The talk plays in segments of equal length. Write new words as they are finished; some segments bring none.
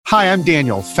Hi, I'm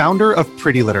Daniel, founder of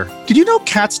Pretty Litter. Did you know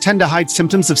cats tend to hide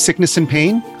symptoms of sickness and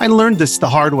pain? I learned this the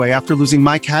hard way after losing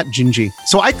my cat, Gingy.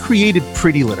 So I created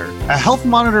Pretty Litter, a health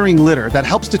monitoring litter that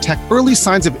helps detect early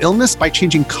signs of illness by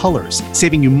changing colors,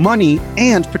 saving you money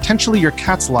and potentially your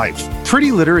cat's life.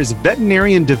 Pretty Litter is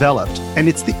veterinarian developed, and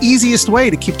it's the easiest way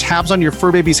to keep tabs on your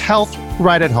fur baby's health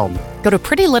right at home. Go to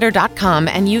prettylitter.com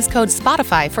and use code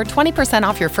SPOTIFY for 20%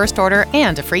 off your first order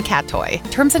and a free cat toy.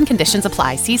 Terms and conditions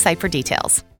apply. See site for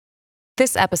details.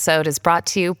 This episode is brought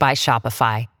to you by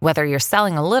Shopify. Whether you're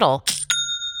selling a little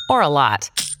or a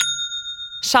lot,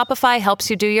 Shopify helps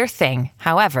you do your thing,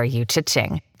 however you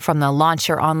cha-ching. From the launch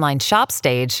your online shop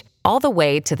stage, all the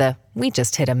way to the we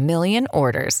just hit 1 million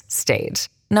orders stage.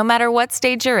 No matter what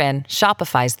stage you're in,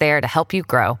 Shopify's there to help you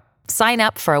grow. Sign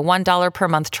up for a $1 per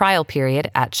month trial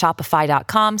period at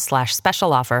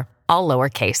shopify.com/special offer, all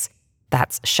lowercase.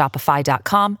 That's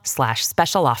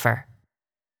shopify.com/special offer.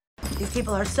 These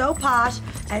people are so posh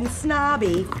and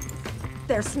snobby,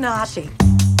 they're snotty.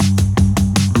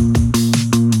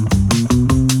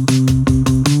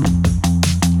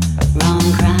 Wrong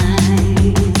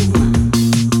crime.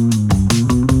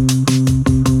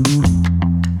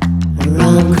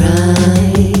 Wrong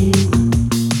crime.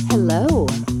 Hello.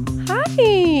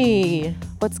 Hi.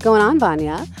 What's going on,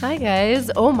 Vanya? Hi,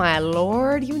 guys. Oh, my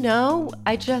Lord. You know,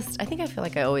 I think I feel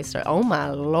like I always start, oh,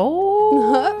 my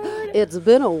Lord. It's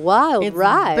been a wild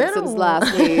ride since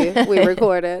last we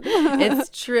recorded. It's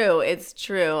true. It's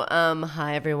true.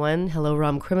 Hi, everyone. Hello,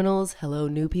 Rom Criminals. Hello,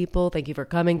 new people. Thank you for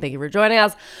coming. Thank you for joining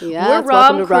us. Yes, We're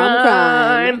welcome to Rom Rom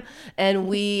Crime. And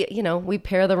we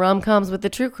pair the rom-coms with the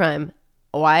true crime.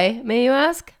 Why, may you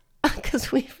ask?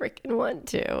 Because we freaking want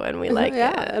to, and we like it.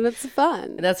 Yeah, and it's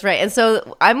fun. That's right. And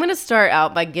so I'm going to start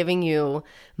out by giving you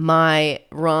my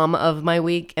rom of my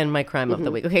week and my crime of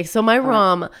the week. Okay, so my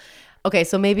rom, okay,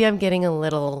 so maybe I'm getting a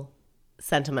little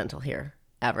sentimental here,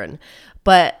 Avron.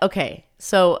 But okay,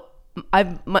 so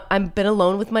I've been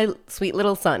alone with my sweet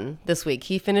little son this week.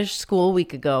 He finished school a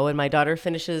week ago, and my daughter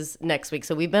finishes next week.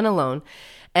 So we've been alone.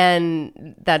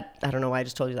 And that, I don't know why I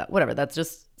just told you that. Whatever. That's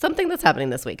just something that's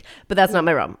happening this week. But that's not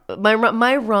my rom.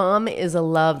 My rom is a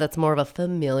love that's more of a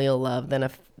familial love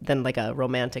than like a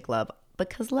romantic love.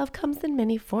 Because love comes in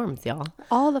many forms, y'all.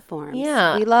 All the forms.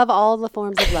 Yeah. We love all the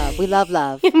forms of love. We love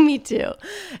love. Me too.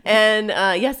 And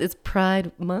yes, it's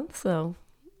Pride Month, so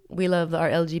we love our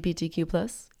LGBTQ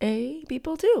plus A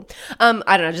people too. I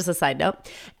don't know, just a side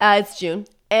note. It's June.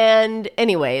 And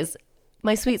anyways,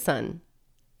 my sweet son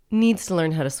needs to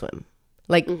learn how to swim.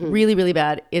 Like really, really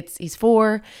bad. He's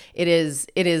 4. It is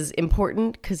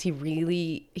important because he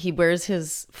wears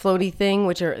his floaty thing,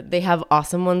 they have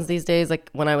awesome ones these days. Like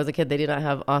when I was a kid, they did not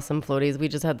have awesome floaties. We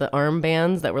just had the arm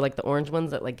bands that were like the orange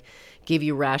ones that like gave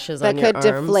you rashes on your arms.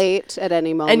 That could deflate at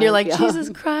any moment. And you're like, Jesus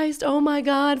Christ, oh my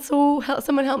God, so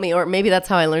someone help me. Or maybe that's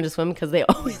how I learned to swim, because they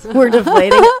always were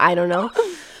deflating. I don't know.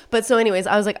 But so anyways,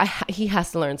 I was like, he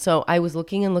has to learn. So I was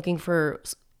looking for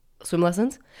swim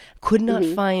lessons, could not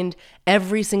find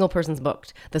every single person's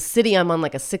booked. The city, I'm on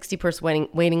like a 60-person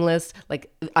waiting list.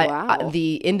 Like Wow.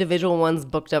 The individual ones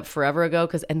booked up forever ago,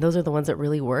 and those are the ones that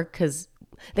really work, because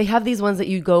they have these ones that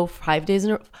you go 5 days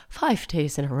in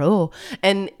a row,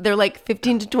 and they're like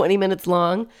 15 to 20 minutes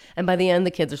long, and by the end the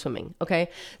kids are swimming. Okay,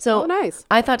 so nice.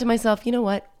 I thought to myself, you know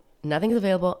what, nothing's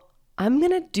available, I'm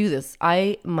going to do this.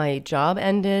 My job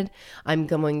ended. I'm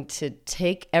going to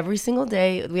take every single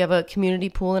day. We have a community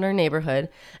pool in our neighborhood,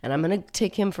 and I'm going to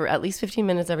take him for at least 15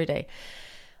 minutes every day.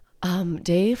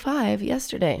 Day 5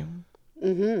 yesterday,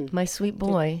 my sweet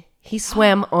boy, he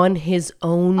swam on his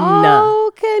own.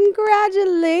 Oh,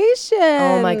 congratulations.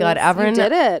 Oh my God, Avron, you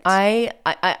did it. I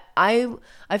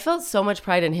felt so much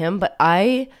pride in him, but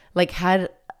I like had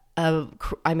I'm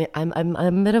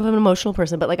a bit of an emotional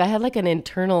person, but like I had like an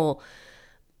internal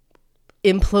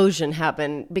implosion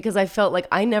happen, because I felt like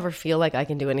I never feel like I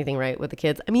can do anything right with the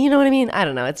kids. I mean, you know what I mean? I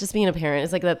don't know. It's just being a parent.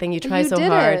 It's like that thing you try so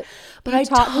hard. But I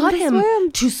taught him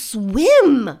to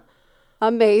swim.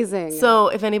 Amazing. So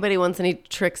if anybody wants any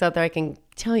tricks out there, I can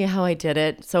tell you how I did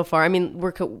it so far. I mean,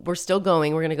 we're still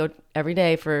going. We're going to go every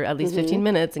day for at least 15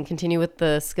 minutes and continue with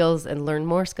the skills and learn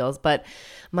more skills. But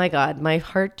my God, my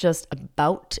heart just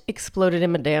about exploded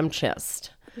in my damn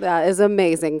chest. That is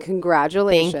amazing.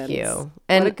 Congratulations. Thank you.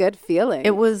 And what a good feeling.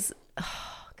 It was,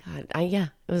 oh God,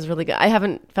 it was really good. I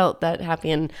haven't felt that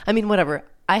happy. And I mean, whatever.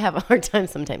 I have a hard time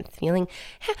sometimes feeling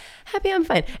happy. I'm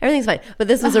fine. Everything's fine. But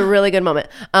this was a really good moment.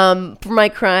 For my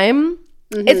crime,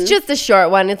 It's just a short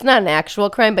one. It's not an actual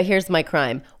crime, but here's my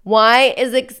crime. Why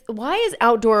is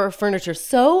outdoor furniture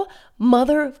so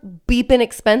mother beeping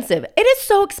expensive? It is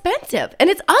so expensive and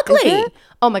it's ugly.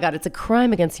 Oh my God, it's a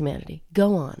crime against humanity.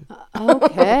 Go on.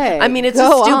 Okay. I mean, it's Go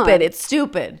just stupid. on. It's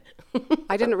stupid.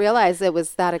 I didn't realize it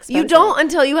was that expensive. You don't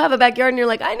until you have a backyard and you're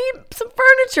like, I need some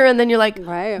furniture. And then you're like,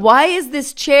 Right. why is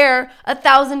this chair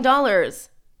 $1,000?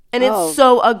 And it's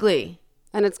so ugly.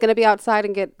 And it's going to be outside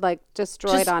and get like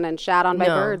destroyed on and shat on by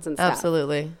birds and stuff.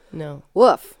 Absolutely. No.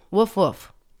 Woof. Woof,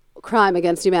 woof. Crime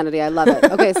against humanity. I love it.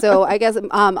 Okay, so I guess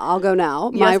I'll go now.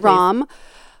 My Yes, please. ROM.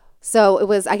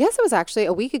 So I guess it was actually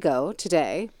a week ago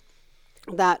today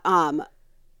that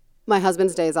my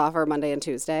husband's days off are Monday and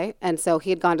Tuesday. And so he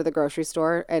had gone to the grocery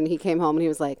store and he came home and he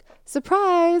was like,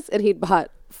 surprise. And he'd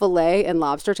bought filet and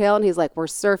lobster tail. And he's like, we're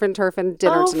surfing, turfing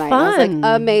dinner tonight. And I was fun.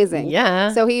 like, amazing.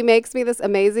 Yeah. So he makes me this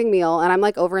amazing meal. And I'm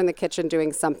like over in the kitchen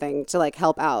doing something to like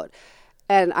help out.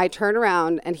 And I turn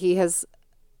around and he has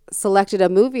selected a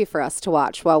movie for us to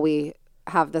watch while we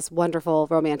have this wonderful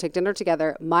romantic dinner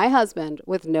together. My husband,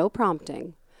 with no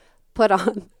prompting, put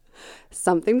on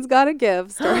Something's Gotta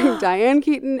Give, starring Diane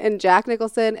Keaton and Jack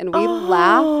Nicholson, and we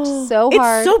laughed so it's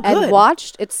hard so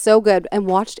good. and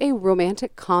watched a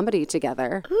romantic comedy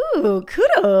together. Ooh,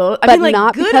 kudos. I But mean, like,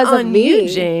 not good because of on me. you,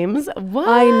 James. What?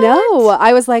 I know.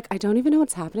 I was like, I don't even know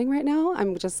what's happening right now.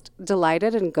 I'm just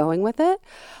delighted and going with it.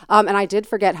 And I did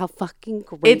forget how fucking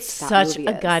great It's that such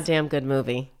movie a is. goddamn good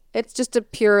movie. It's just a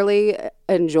purely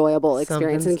enjoyable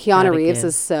experience. And Something's Keanu gotta Reeves give.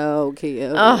 is so cute.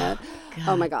 in it.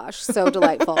 Oh my gosh, so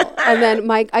delightful. And then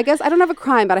I guess I don't have a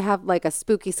crime, but I have like a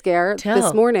spooky scare Tell.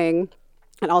 this morning.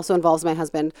 It also involves my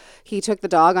husband. He took the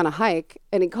dog on a hike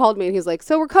and he called me and he's like,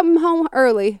 so we're coming home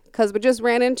early because we just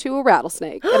ran into a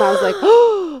rattlesnake. And I was like,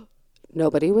 oh,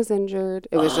 nobody was injured.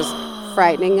 It was just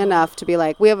frightening enough to be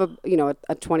like, we have a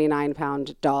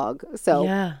 29-pound dog. So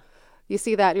Yeah. you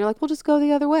see that and you're like, we'll just go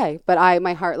the other way. But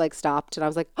my heart like stopped and I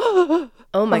was like,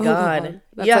 Oh my God.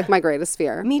 that's Yeah. like my greatest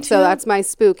fear. Me So too. that's my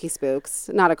spooky spooks,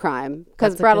 not a crime.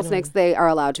 Because That's a good rattlesnakes, they are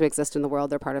allowed to exist in the world.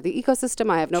 They're part of the ecosystem.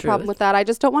 I have no problem with that. I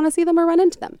just don't want to see them or run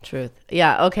into them. Truth.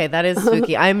 Yeah. Okay. That is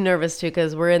spooky. I'm nervous too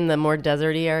because we're in the more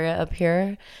deserty area up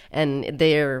here, and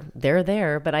they're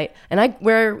there. But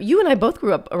where you and I both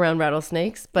grew up around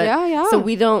rattlesnakes, but Yeah. so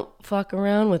we don't fuck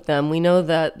around with them. We know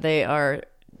that they are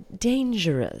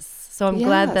dangerous. So I'm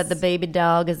glad that the Yes. baby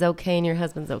dog is okay and your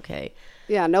husband's okay.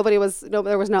 Yeah, there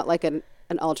was not like an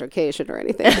altercation or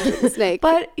anything between the snake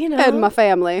But, and my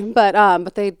family.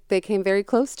 But they came very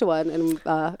close to one and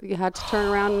you had to turn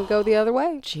around and go the other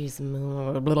way. Jeez,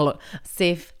 blah, blah, blah.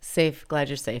 Safe. Glad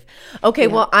you're safe. Okay,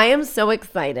 well, I am so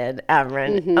excited,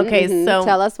 Avrin. Okay, so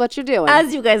Tell us what you're doing.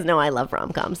 as you guys know, I love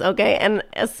rom-coms, okay? And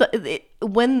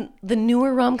when the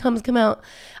newer rom-coms come out,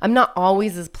 I'm not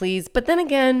always as pleased. But then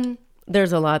again,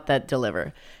 there's a lot that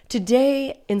deliver.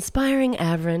 Today, inspiring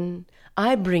Avrin,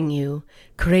 I bring you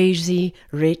Crazy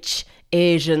Rich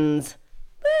Asians.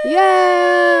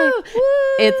 Yay!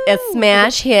 It's a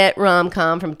smash hit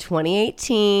rom-com from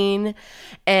 2018.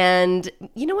 And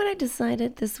you know what I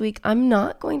decided this week? I'm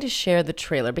not going to share the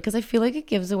trailer because I feel like it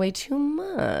gives away too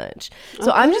much.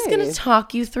 So I'm just going to Okay.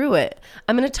 talk you through it.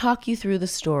 I'm going to talk you through the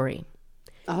story.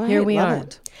 All right, Here we love are.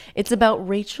 it. It's about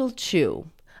Rachel Chu.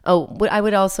 Oh, what I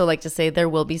would also like to say, there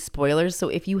will be spoilers. So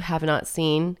if you have not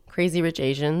seen Crazy Rich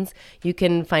Asians, you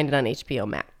can find it on HBO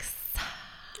Max.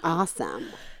 Awesome.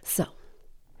 So,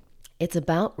 it's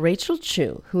about Rachel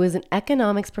Chu, who is an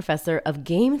economics professor of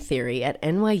game theory at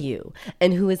NYU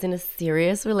and who is in a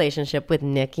serious relationship with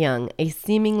Nick Young, a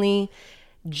seemingly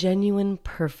genuine,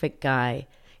 perfect guy.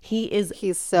 He's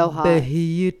so hot.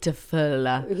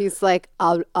 beautiful. He's like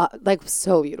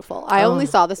so beautiful. I only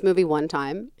saw this movie one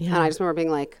time, and I just remember being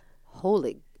like,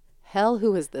 "Holy hell,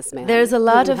 who is this man?" There's a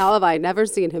lot of- how have I never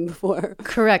seen him before?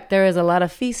 Correct. There is a lot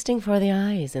of feasting for the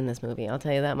eyes in this movie. I'll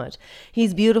tell you that much.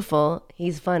 He's beautiful,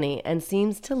 he's funny, and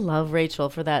seems to love Rachel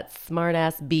for that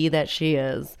smart-ass bee that she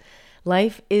is.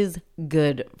 Life is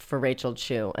good for Rachel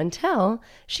Chu until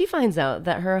she finds out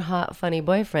that her hot, funny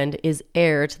boyfriend is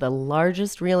heir to the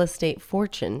largest real estate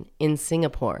fortune in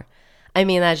Singapore. I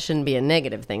mean, that shouldn't be a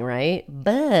negative thing, right?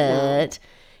 But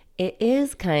it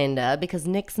is kinda, because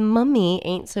Nick's mummy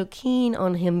ain't so keen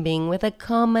on him being with a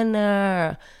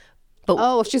commoner.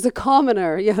 Oh, she's a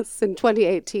commoner. Yes, in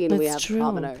 2018 we It's have true.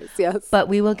 commoners. Yes. But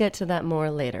we will get to that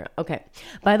more later. Okay.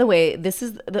 By the way,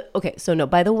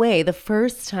 the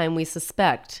first time we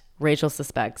Rachel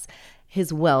suspects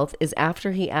his wealth is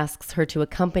after he asks her to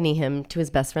accompany him to his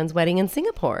best friend's wedding in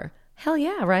Singapore. Hell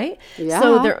yeah, right? Yeah.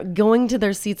 So they're going to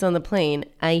their seats on the plane.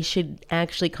 I should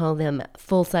actually call them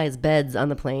full-size beds on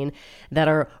the plane that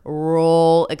are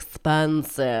roll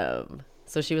expensive.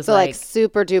 So she was So like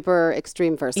super duper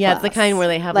extreme first class. Yeah, it's the kind where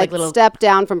they have like little step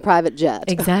down from private jet.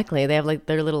 Exactly. They have like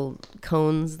their little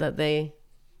cones that they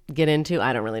get into.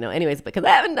 I don't really know. Anyways, because I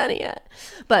haven't done it yet.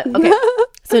 But okay.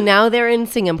 So now they're in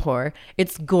Singapore.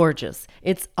 It's gorgeous.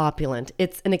 It's opulent.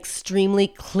 It's an extremely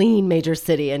clean major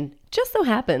city. And just so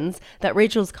happens that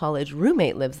Rachel's college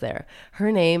roommate lives there.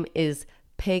 Her name is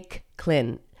Peik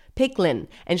Lin.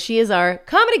 And she is our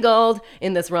comedy gold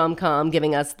in this rom-com,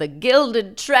 giving us the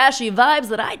gilded, trashy vibes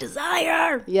that I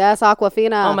desire. Yes,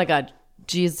 Aquafina. Oh my God.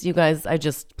 Geez, you guys, I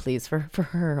just, please, for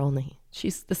her only.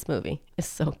 This movie is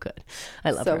so good.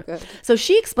 I love her. So good. So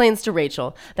she explains to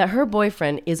Rachel that her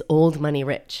boyfriend is old money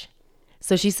rich.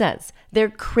 So she says, they're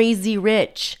crazy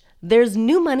rich. There's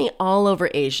new money all over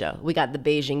Asia. We got the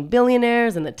Beijing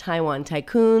billionaires and the Taiwan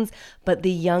tycoons, but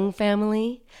the Young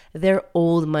family, they're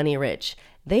old money rich.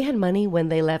 They had money when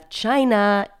they left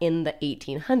China in the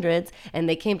 1800s, and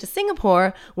they came to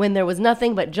Singapore when there was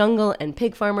nothing but jungle and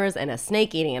pig farmers and a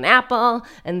snake eating an apple,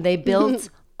 and they built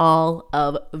all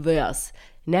of this.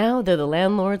 Now they're the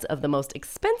landlords of the most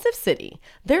expensive city.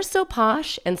 They're so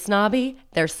posh and snobby,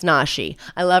 they're snoshy.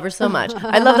 I love her so much.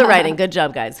 I love the writing. Good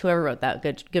job, guys. Whoever wrote that,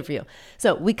 good for you.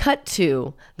 So we cut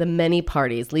to the many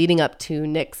parties leading up to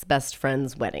Nick's best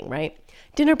friend's wedding, right?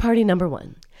 Dinner party number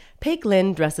 1. Peik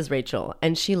Lin dresses Rachel,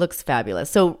 and she looks fabulous.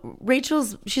 So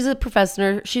she's a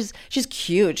professor. She's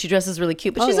cute. She dresses really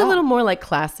cute, but she's a little more like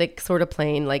classic, sort of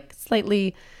plain, like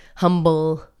slightly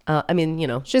humble.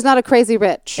 She's not a crazy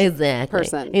rich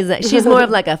person. She's more of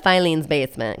like a Filene's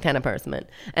Basement kind of person.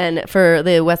 And for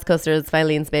the West Coasters,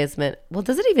 Filene's Basement, well,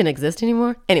 does it even exist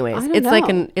anymore? Anyways,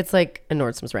 it's like a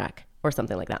Nordstrom's rack or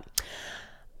something like that.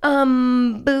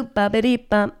 Boop, babidi,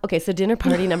 bum. Okay, so dinner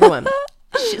party number 1.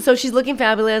 So she's looking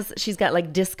fabulous. She's got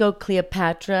like disco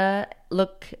Cleopatra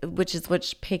look, which is what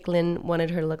Peik Lin wanted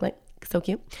her to look like. So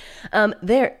cute.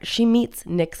 There, she meets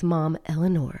Nick's mom,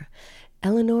 Eleanor.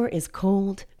 Eleanor is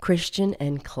cold, Christian,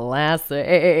 and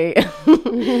classy.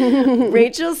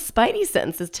 Rachel's spidey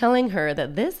sense is telling her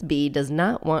that this bee does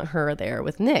not want her there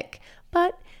with Nick.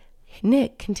 But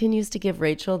Nick continues to give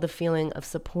Rachel the feeling of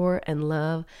support and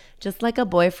love, just like a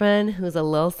boyfriend who's a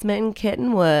little smitten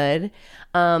kitten would.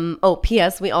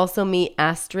 P.S. We also meet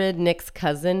Astrid, Nick's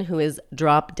cousin, who is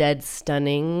drop dead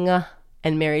stunning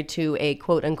and married to a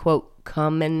quote-unquote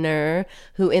commoner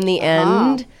who in the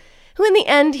end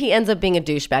he ends up being a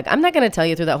douchebag. I'm not going to tell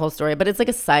you through that whole story, but it's like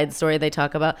a side story they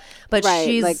talk about. But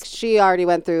she already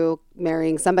went through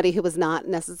marrying somebody who was not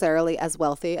necessarily as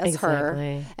wealthy as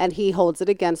her, and he holds it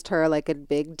against her like a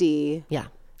big D. Yeah.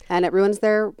 And it ruins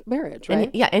their marriage, right?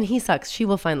 And he sucks. She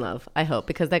will find love, I hope,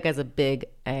 because that guy's a big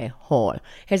a-hole.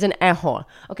 He's an a-hole.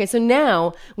 Okay, so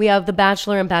now we have the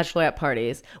bachelor and bachelorette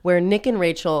parties where Nick and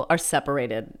Rachel are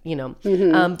separated,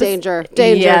 Danger,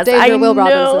 yes, Will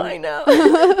Robinson. I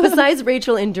know. Besides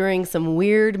Rachel enduring some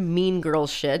weird mean girl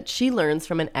shit, she learns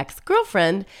from an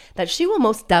ex-girlfriend that she will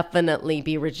most definitely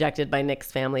be rejected by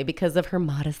Nick's family because of her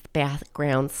modest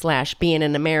background / being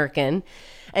an American.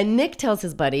 And Nick tells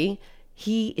his buddy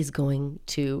he is going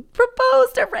to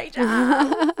propose to Rachel.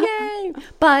 Yay!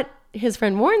 But his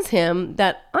friend warns him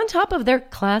that on top of their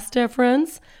class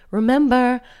difference,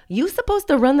 remember, you're supposed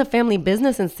to run the family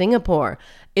business in Singapore.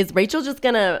 Is Rachel just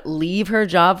going to leave her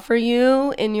job for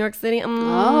you in New York City?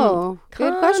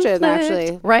 Good question,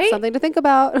 actually. Right? Something to think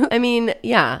about. I mean,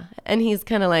 yeah. And he's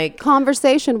kind of like...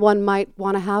 Conversation one might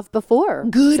want to have before,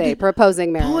 say,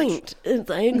 proposing marriage. Point.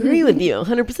 I agree with you,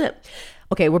 100%.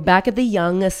 Okay, we're back at the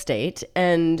Young estate,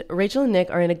 and Rachel and Nick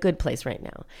are in a good place right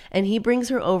now. And he brings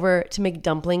her over to make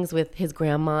dumplings with his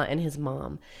grandma and his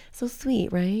mom. So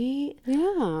sweet, right?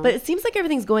 Yeah. But it seems like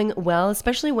everything's going well,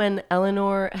 especially when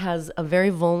Eleanor has a very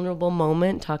vulnerable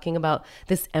moment talking about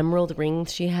this emerald ring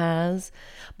she has.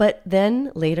 But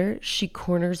then later, she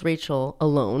corners Rachel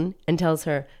alone and tells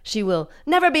her she will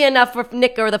never be enough for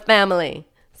Nick or the family.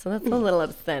 So that's a little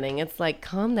upsetting. It's like,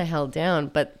 calm the hell down.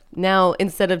 But now,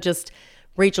 instead of just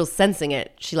Rachel sensing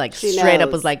it, she straight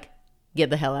up was like, get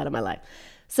the hell out of my life.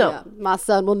 So my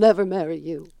son will never marry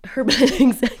you. Her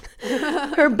bestie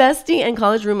and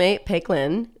college roommate, Peik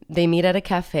Lin, they meet at a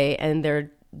cafe and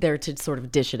they're there to sort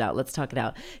of dish it out. Let's talk it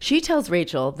out. She tells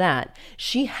Rachel that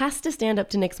she has to stand up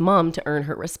to Nick's mom to earn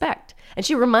her respect. And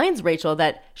she reminds Rachel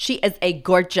that she is a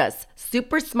gorgeous,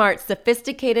 super smart,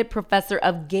 sophisticated professor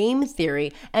of game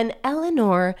theory, and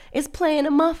Eleanor is playing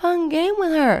a fun game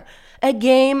with her. A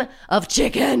game of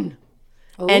chicken.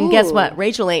 Ooh. And guess what?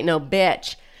 Rachel ain't no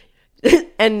bitch.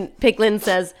 And Peik Lin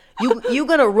says, you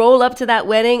gonna roll up to that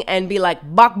wedding and be like,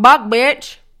 bok bok,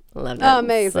 bitch. Love that. Oh,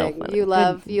 amazing. So you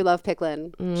love Peik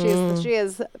Lin. She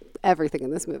is everything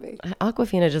in this movie.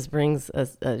 Aquafina just brings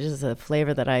just a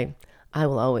flavor that I I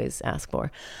will always ask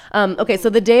for. Okay, so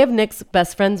the day of Nick's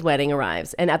best friend's wedding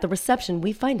arrives, and at the reception,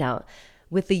 we find out,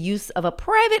 with the use of a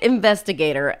private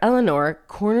investigator, Eleanor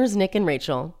corners Nick and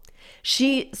Rachel.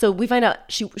 So we find out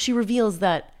she reveals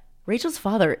that Rachel's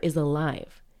father is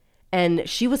alive, and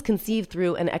she was conceived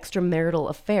through an extramarital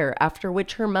affair, after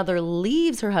which her mother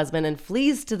leaves her husband and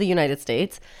flees to the United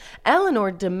States.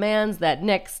 Eleanor demands that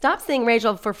Nick stop seeing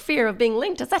Rachel for fear of being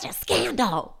linked to such a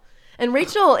scandal. And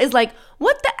Rachel is like,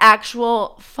 what the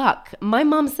actual fuck? My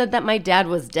mom said that my dad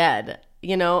was dead,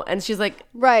 you know? And she's like,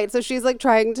 Right. So she's like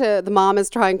the mom is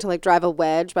trying to like drive a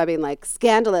wedge by being like,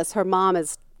 scandalous. Her mom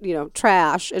is,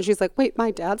 trash. And she's like, wait, my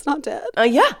dad's not dead.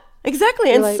 yeah, exactly.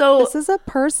 You're And like, so this is a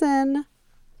person,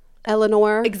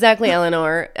 Eleanor. Exactly,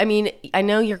 Eleanor. I mean, I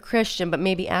know you're Christian, but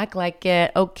maybe act like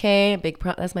it. Okay,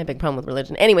 that's my big problem with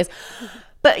religion. Anyways,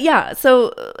 but yeah,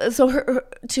 so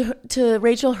to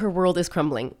Rachel, her world is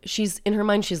crumbling. She's in her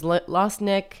mind, she's lost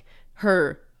Nick.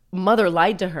 Her mother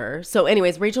lied to her. So,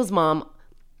 anyways, Rachel's mom,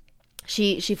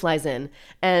 she flies in,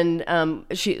 and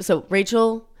so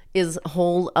Rachel is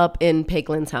holed up in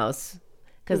Peglin's house.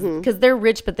 Because they're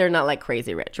rich, but they're not like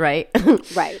crazy rich, right?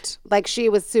 Right. Like she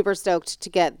was super stoked to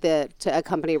get to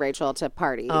accompany Rachel to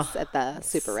parties at the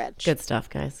super rich. Good stuff,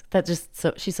 guys.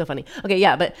 She's so funny. Okay,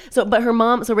 yeah, but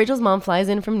Rachel's mom flies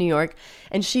in from New York,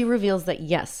 and she reveals that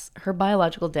yes, her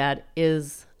biological dad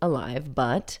is alive,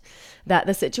 but that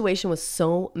the situation was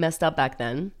so messed up back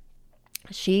then.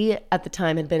 She at the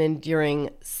time had been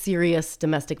enduring serious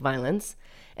domestic violence,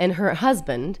 and her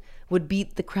husband would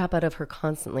beat the crap out of her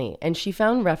constantly. And she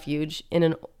found refuge in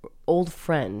an old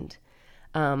friend.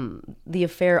 The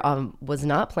affair was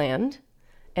not planned.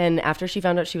 And after she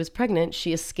found out she was pregnant,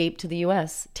 she escaped to the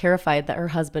U.S., terrified that her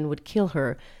husband would kill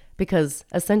her because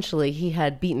essentially he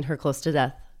had beaten her close to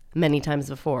death many times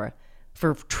before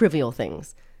for trivial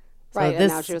things. Right, and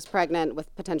now she was pregnant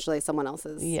with potentially someone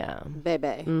else's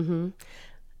baby. Mm-hmm.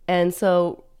 And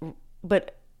so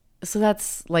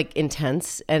that's like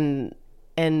intense and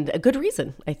a good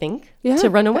reason, I think, to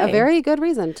run away. A very good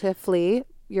reason to flee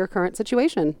your current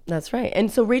situation. That's right.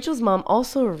 And so Rachel's mom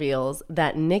also reveals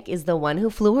that Nick is the one who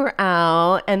flew her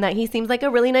out and that he seems like a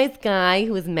really nice guy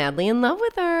who is madly in love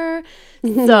with her.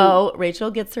 So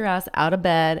Rachel gets her ass out of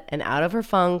bed and out of her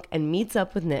funk and meets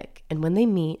up with Nick. And when they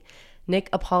meet, Nick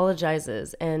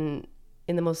apologizes, and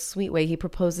in the most sweet way, he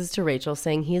proposes to Rachel,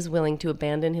 saying he is willing to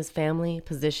abandon his family,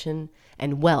 position,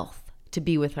 and wealth to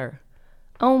be with her.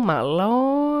 Oh, my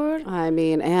Lord. I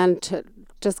mean, and to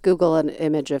just Google an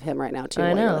image of him right now, too,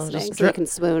 I while you're know. listening, so you can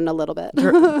swoon a little bit.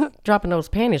 Dropping those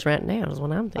panties right now is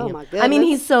what I'm thinking. Oh, my goodness. I mean,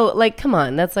 he's so, like, come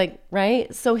on. That's like,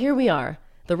 right? So here we are.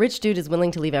 The rich dude is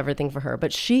willing to leave everything for her,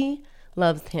 but she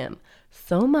loves him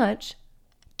so much,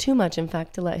 too much, in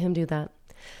fact, to let him do that.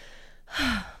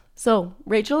 So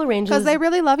Rachel arranges... Because they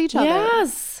really love each other.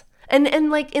 Yes. And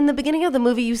like in the beginning of the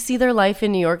movie, you see their life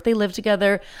in New York. They live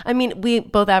together. I mean, we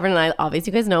both, Avron and I,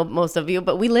 obviously you guys know, most of you,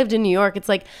 but we lived in New York. It's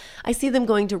like, I see them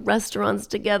going to restaurants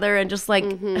together and just like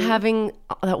having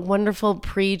that wonderful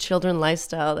pre-children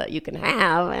lifestyle that you can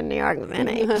have in New York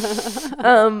City.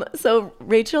 So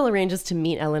Rachel arranges to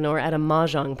meet Eleanor at a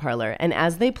mahjong parlor. And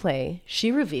as they play,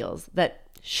 she reveals that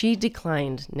she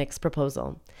declined Nick's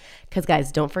proposal. Because,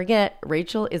 guys, don't forget,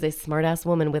 Rachel is a smart-ass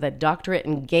woman with a doctorate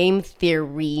in game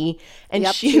theory. And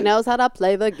she knows how to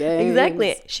play the game.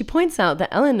 Exactly. She points out that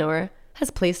Eleanor has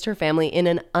placed her family in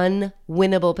an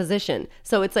unwinnable position.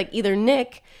 So it's like either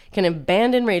Nick can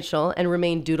abandon Rachel and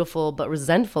remain dutiful but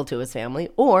resentful to his family,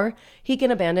 or he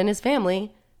can abandon his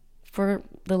family for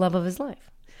the love of his life.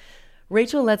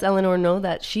 Rachel lets Eleanor know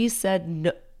that she said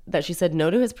no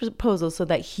to his proposal so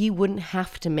that he wouldn't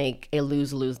have to make a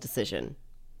lose-lose decision.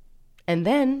 And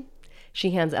then she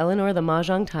hands Eleanor the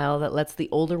mahjong tile that lets the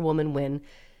older woman win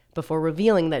before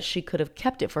revealing that she could have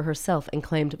kept it for herself and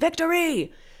claimed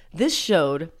victory. This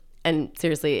showed, and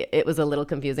seriously, it was a little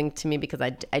confusing to me because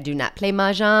I do not play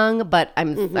mahjong, but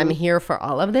I'm here for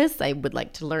all of this. I would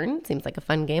like to learn. It seems like a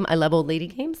fun game. I love old lady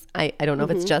games. I don't know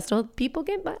if it's just old people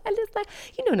game, but I just like,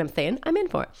 you know what I'm saying. I'm in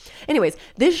for it. Anyways,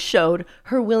 this showed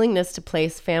her willingness to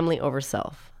place family over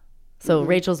self. So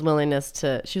Rachel's willingness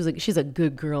to, she's a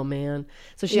good girl, man.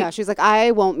 So she's like,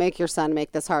 I won't make your son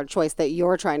make this hard choice that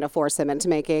you're trying to force him into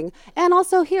making. And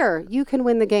also here, you can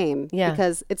win the game. Yeah.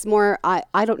 Because it's more,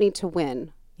 I don't need to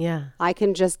win. Yeah. I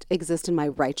can just exist in my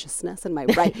righteousness and my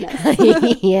rightness.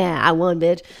 Yeah, I won,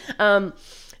 bitch.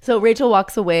 So Rachel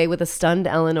walks away with a stunned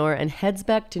Eleanor and heads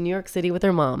back to New York City with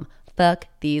her mom. Fuck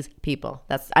these people.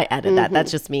 I added that. That's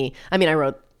just me. I mean, I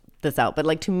wrote this out, but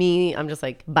like to me, I'm just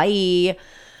like, bye.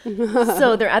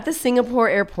 So they're at the Singapore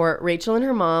airport. Rachel and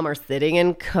her mom are sitting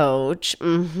in coach.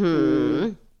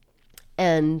 And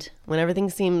And when everything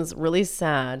seems really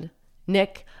sad,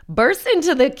 Nick bursts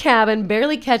into the cabin,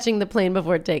 barely catching the plane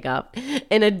before takeoff,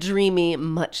 in a dreamy,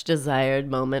 much-desired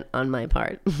moment on my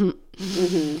part.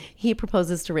 He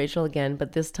proposes to Rachel again,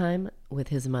 but this time with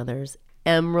his mother's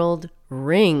emerald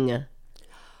ring.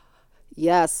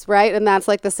 Yes, right? And that's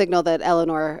like the signal that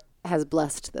Eleanor has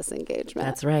blessed this engagement.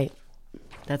 That's right.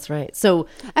 That's right. So,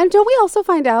 And don't we also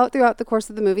find out throughout the course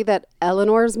of the movie that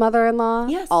Eleanor's mother-in-law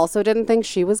Yes. also didn't think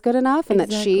she was good enough and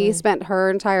that she spent her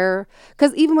entire...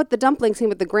 Because even with the dumpling scene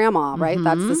with the grandma, right?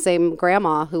 That's the same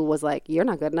grandma who was like, you're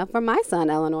not good enough for my son,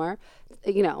 Eleanor.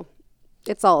 You know,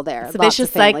 it's all there. it's a Lots of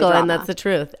vicious family cycle, and drama. that's the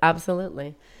truth.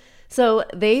 Absolutely. So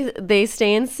they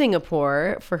stay in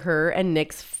Singapore for her and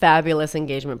Nick's fabulous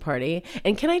engagement party.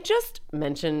 And can I just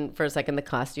mention for a second the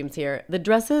costumes here? The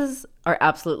dresses are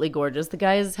absolutely gorgeous. The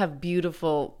guys have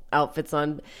beautiful outfits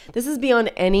on. This is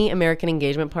beyond any American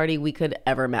engagement party we could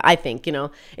ever met. I think,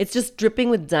 it's just dripping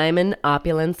with diamond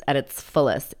opulence at its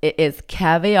fullest. It is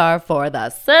caviar for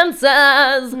the senses.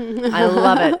 I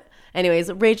love it.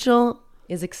 Anyways, Rachel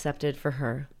is accepted for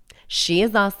her. She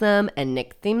is awesome, and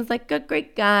Nick seems like a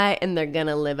great guy, and they're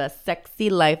gonna live a sexy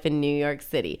life in New York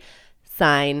City.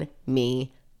 Sign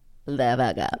me the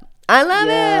fuck up. I love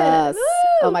Yes. it.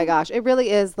 Woo! Oh my gosh. It really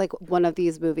is like one of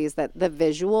these movies that the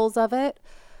visuals of it,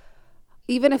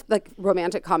 even if like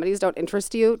romantic comedies don't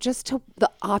interest you, just to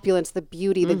the opulence, the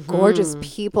beauty, the gorgeous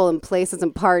people and places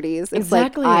and parties. It's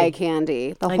Exactly. like eye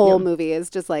candy. The I whole know. movie is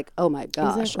just like, oh my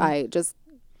gosh. Exactly. I just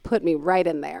put me right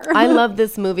in there. I love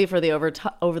this movie for the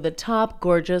over the top,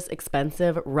 gorgeous,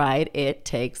 expensive ride it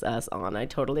takes us on. I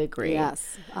totally agree.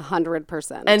 Yes,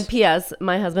 100%. And P.S.,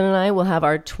 my husband and I will have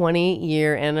our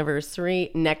 20-year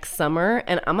anniversary next summer,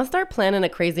 and I'm going to start planning a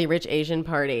crazy rich Asian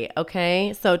party,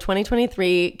 okay? So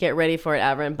 2023, get ready for it,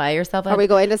 Avrin. Buy yourself a... Are we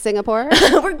going to Singapore?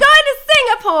 We're going to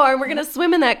Singapore, and we're going to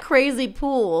swim in that crazy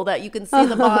pool that you can see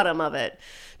the bottom of it.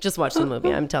 Just watch the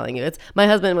movie, I'm telling you. It's my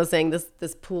husband was saying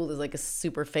this pool is like a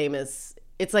super famous...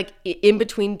 It's like in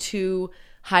between two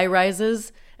high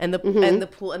rises, and the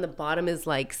pool and the bottom is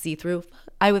like see-through.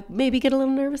 I would maybe get a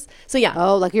little nervous. So yeah.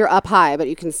 Oh, like you're up high, but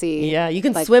you can see. Yeah, you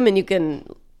can swim,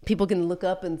 and people can look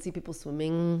up and see people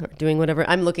swimming or doing whatever.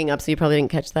 I'm looking up, so you probably didn't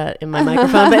catch that in my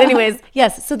microphone. But anyways,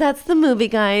 yes, so that's the movie,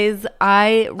 guys.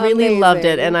 I really loved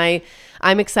it, and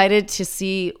I'm excited to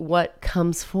see what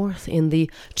comes forth in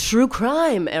the true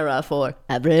crime era for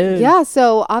Avrin. Yeah,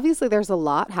 so obviously there's a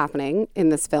lot happening in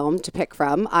this film to pick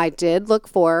from. I did look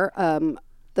for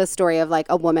the story of like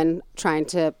a woman trying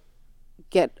to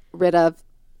get rid of,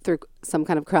 through some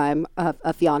kind of crime,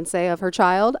 a fiance of her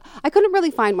child. I couldn't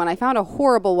really find one. I found a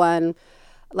horrible one.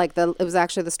 Like it was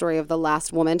actually the story of the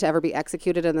last woman to ever be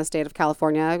executed in the state of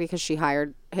California because she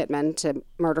hired hitmen to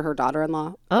murder her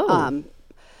daughter-in-law. Oh.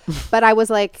 But I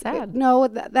was like, Sad. no,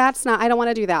 that's not, I don't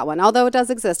want to do that one. Although it does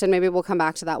exist, and maybe we'll come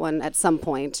back to that one at some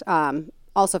point.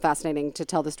 Also fascinating to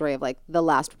tell the story of like the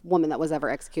last woman that was ever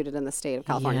executed in the state of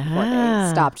California before they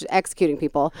stopped executing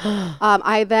people.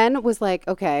 I then was like,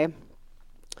 okay,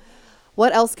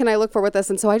 what else can I look for with this?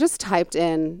 And so I just typed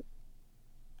in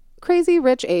crazy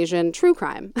rich Asian true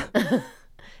crime.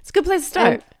 It's a good place to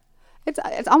start.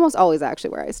 It's almost always actually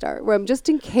where I start, where I'm just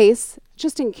in case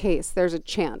there's a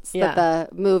chance that the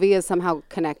movie is somehow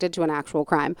connected to an actual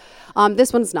crime.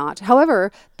 This one's not.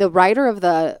 However, the writer of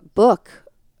the book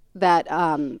that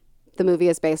the movie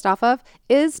is based off of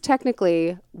is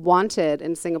technically wanted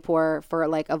in Singapore for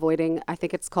like avoiding, I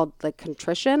think it's called like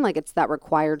contrition, like it's that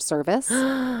required service.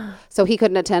 So he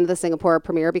couldn't attend the Singapore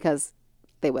premiere because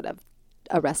they would have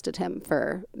arrested him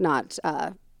for not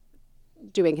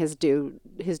doing his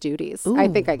duties. Ooh. I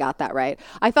think I got that right.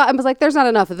 I was like, there's not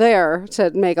enough there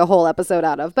to make a whole episode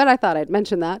out of, but I thought I'd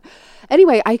mention that.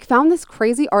 Anyway, I found this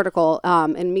crazy article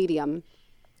in Medium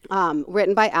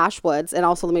written by Ash Woods. And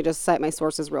also, let me just cite my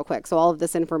sources real quick. So all of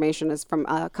this information is from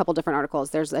a couple different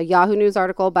articles. There's a Yahoo News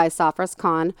article by Safras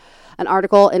Khan, an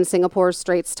article in Singapore's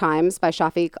Straits Times by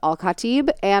Shafiq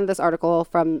Al-Khatib, and this article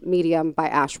from Medium by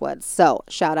Ash Woods. So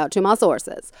shout out to my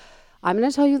sources. I'm going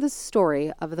to tell you the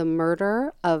story of the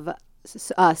murder of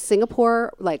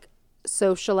Singapore, like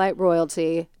socialite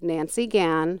royalty, Nancy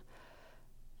Gan,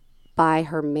 by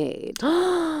her maid.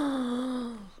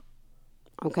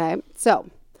 Okay, so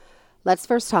let's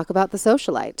first talk about the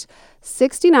socialite.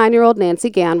 69-year-old Nancy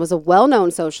Gan was a well-known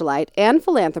socialite and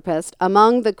philanthropist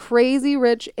among the crazy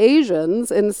rich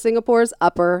Asians in Singapore's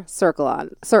upper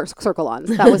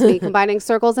circlons. That was me combining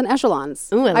circles and echelons.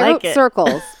 Ooh, I wrote like it.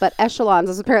 circles, but echelons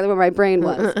is apparently where my brain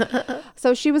was.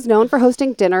 So she was known for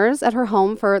hosting dinners at her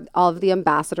home for all of the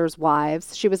ambassadors'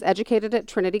 wives. She was educated at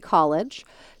Trinity College.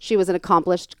 She was an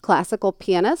accomplished classical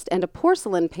pianist and a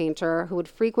porcelain painter who would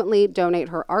frequently donate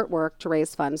her artwork to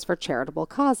raise funds for charitable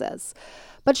causes.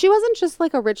 But she wasn't just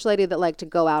like a rich lady that liked to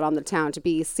go out on the town to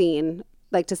be seen,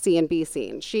 like to see and be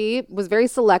seen. She was very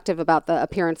selective about the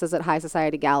appearances at high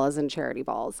society galas and charity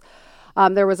balls.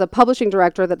 There was a publishing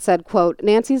director that said, quote,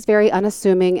 "Nancy's very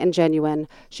unassuming and genuine.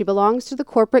 She belongs to the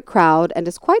corporate crowd and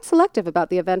is quite selective about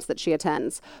the events that she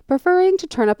attends, preferring to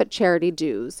turn up at charity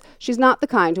dues. She's not the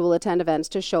kind who will attend events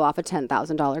to show off a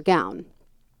 $10,000 gown."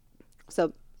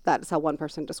 So that is how one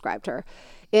person described her.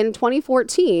 In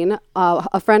 2014,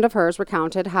 a friend of hers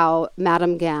recounted how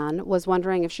Madame Gann was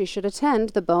wondering if she should attend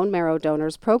the Bone Marrow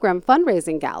Donors Program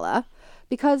fundraising gala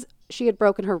because she had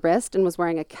broken her wrist and was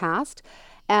wearing a cast.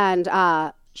 And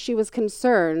she was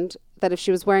concerned that if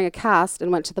she was wearing a cast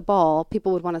and went to the ball,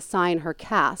 people would want to sign her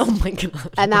cast. Oh my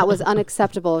God. And that was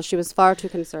unacceptable. She was far too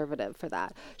conservative for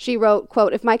that. She wrote,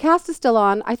 quote, "If my cast is still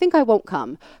on, I think I won't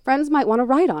come. Friends might want to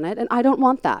write on it, and I don't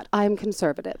want that. I am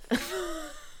conservative."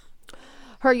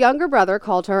 Her younger brother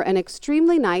called her an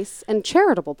extremely nice and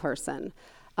charitable person.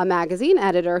 A magazine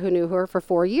editor who knew her for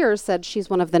 4 years said she's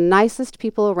one of the nicest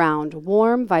people around,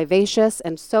 warm, vivacious,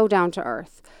 and so down to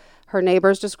earth. Her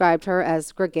neighbors described her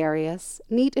as gregarious,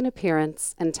 neat in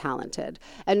appearance, and talented.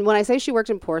 And when I say she worked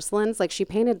in porcelains, like she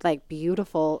painted like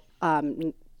beautiful,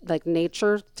 like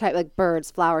nature type, like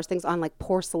birds, flowers, things on like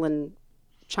porcelain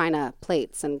china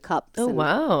plates and cups and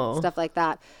wow. stuff like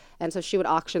that. And so she would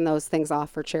auction those things off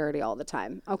for charity all the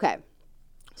time. Okay.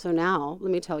 So now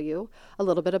let me tell you a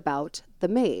little bit about the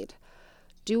maid.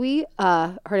 Dewi,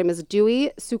 her name is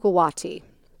Dewi Sukawati.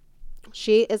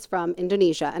 She is from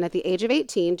Indonesia, and at the age of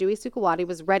 18, Dewi Sukawati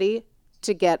was ready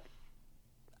to get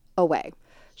away.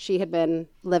 She had been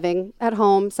living at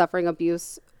home, suffering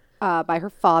abuse by her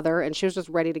father, and she was just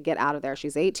ready to get out of there.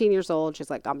 She's 18 years old. She's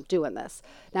like, I'm doing this.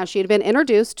 Now, she had been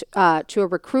introduced to a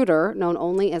recruiter known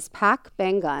only as Pak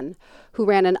Bangun, who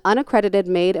ran an unaccredited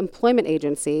maid employment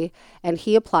agency, and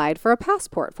he applied for a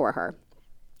passport for her.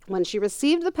 When she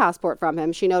received the passport from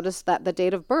him, she noticed that the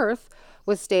date of birth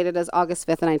was stated as August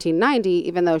 5th, 1990,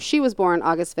 even though she was born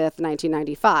August 5th,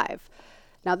 1995.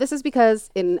 Now, this is because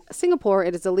in Singapore,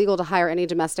 it is illegal to hire any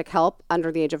domestic help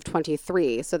under the age of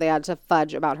 23, so they had to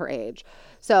fudge about her age.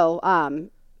 So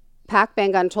Pak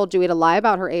Bangun told Dewi to lie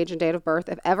about her age and date of birth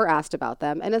if ever asked about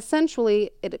them, and essentially,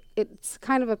 it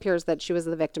kind of appears that she was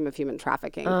the victim of human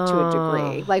trafficking to a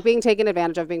degree, like being taken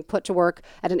advantage of, being put to work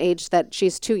at an age that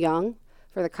she's too young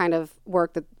for the kind of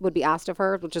work that would be asked of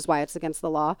her, which is why it's against the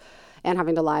law, and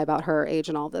having to lie about her age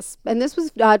and all this. And this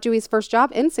was Dewi's first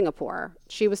job in Singapore.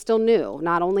 She was still new,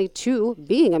 not only to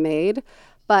being a maid,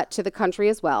 but to the country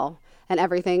as well. And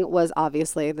everything was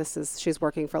obviously, she's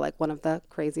working for like one of the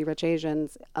crazy rich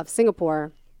Asians of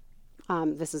Singapore.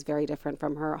 This is very different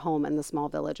from her home in the small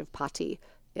village of Pati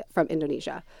from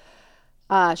Indonesia.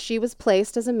 She was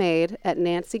placed as a maid at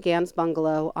Nancy Gann's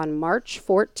bungalow on March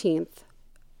 14th,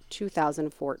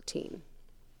 2014.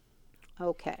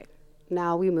 Okay,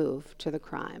 now we move to the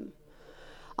crime.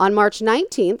 On March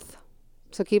 19th,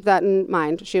 so keep that in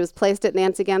mind, she was placed at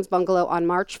Nancy Gann's bungalow on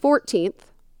March 14th.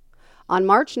 On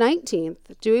March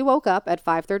 19th, Dewi woke up at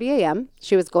 5:30 a.m.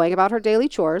 She was going about her daily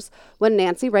chores when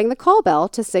Nancy rang the call bell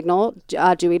to signal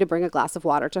Dewi to bring a glass of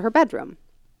water to her bedroom.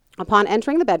 Upon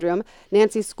entering the bedroom,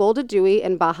 Nancy scolded Dewi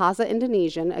in Bahasa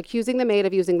Indonesian, accusing the maid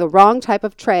of using the wrong type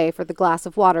of tray for the glass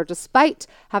of water, despite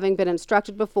having been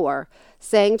instructed before,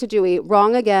 saying to Dewi,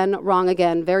 wrong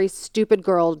again, very stupid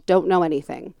girl, don't know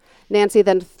anything." Nancy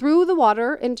then threw the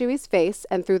water in Dewi's face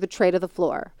and threw the tray to the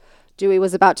floor. Dewi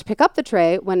was about to pick up the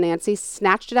tray when Nancy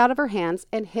snatched it out of her hands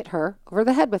and hit her over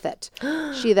the head with it.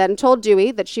 She then told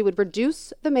Dewi that she would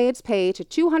reduce the maid's pay to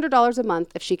 $200 a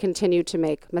month if she continued to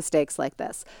make mistakes like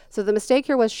this. So the mistake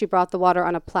here was she brought the water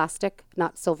on a plastic,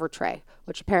 not silver tray,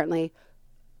 which apparently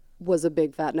was a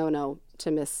big fat no-no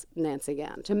to Miss Nancy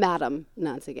Gann, to Madam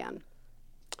Nancy Gann.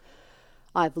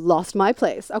 I've lost my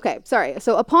place. Okay, sorry.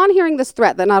 So upon hearing this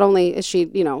threat that not only is she,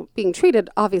 being treated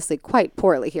obviously quite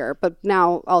poorly here, but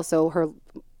now also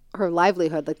her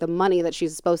livelihood, like the money that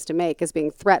she's supposed to make, is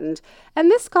being threatened.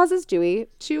 And this causes Dewi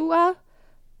to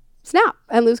snap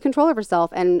and lose control of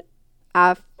herself. And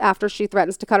after she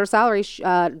threatens to cut her salary,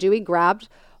 Dewi grabbed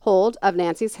hold of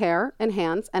Nancy's hair and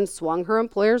hands and swung her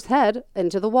employer's head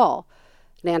into the wall.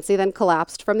 Nancy then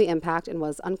collapsed from the impact and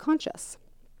was unconscious.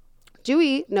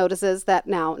 Dewi notices that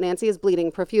now Nancy is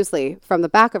bleeding profusely from the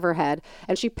back of her head,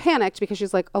 and she panicked because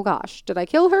she's like, oh gosh, did I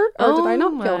kill her or did I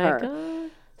not kill her?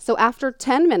 God. So after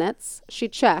 10 minutes, she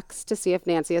checks to see if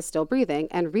Nancy is still breathing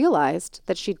and realized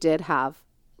that she did have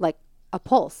like a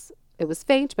pulse. It was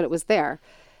faint, but it was there.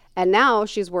 And now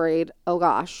she's worried, oh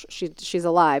gosh, she's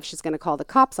alive. She's going to call the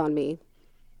cops on me.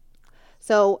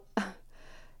 So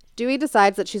Dewey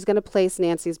decides that she's going to place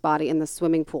Nancy's body in the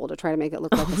swimming pool to try to make it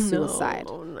look like a suicide.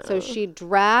 No. So she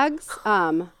drags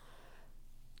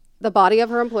the body of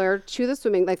her employer to the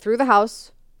through the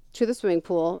house to the swimming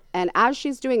pool. And as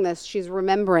she's doing this, she's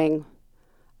remembering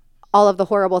all of the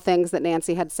horrible things that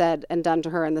Nancy had said and done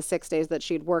to her in the 6 days that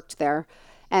she'd worked there.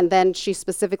 And then she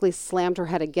specifically slammed her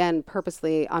head again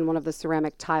purposely on one of the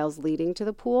ceramic tiles leading to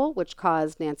the pool, which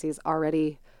caused Nancy's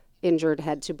already injured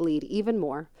head to bleed even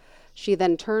more. She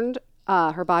then turned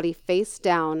her body face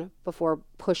down before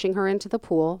pushing her into the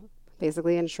pool,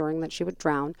 basically ensuring that she would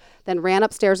drown, then ran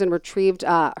upstairs and retrieved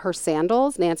her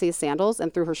sandals, Nancy's sandals,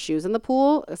 and threw her shoes in the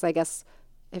pool. So I guess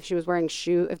if she was wearing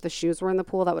if the shoes were in the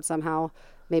pool, that would somehow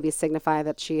maybe signify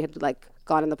that she had like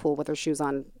gone in the pool with her shoes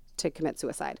on to commit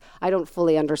suicide. I don't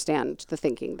fully understand the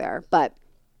thinking there, but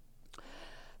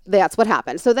that's what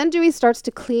happened. So then Dewey starts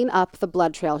to clean up the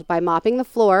blood trail by mopping the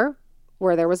floor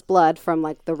where there was blood from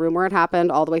like the room where it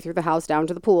happened all the way through the house down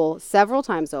to the pool several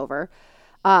times over.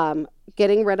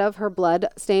 Getting rid of her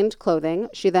blood-stained clothing.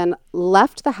 She then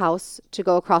left the house to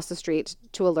go across the street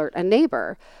to alert a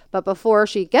neighbor. But before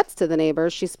she gets to the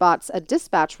neighbors, she spots a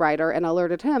dispatch rider and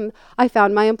alerted him, I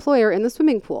found my employer in the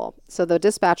swimming pool. So the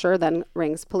dispatcher then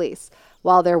rings police.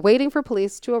 While they're waiting for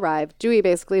police to arrive, Dewey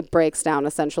basically breaks down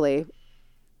essentially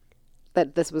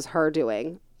that this was her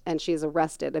doing, and she's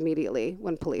arrested immediately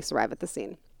when police arrive at the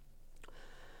scene.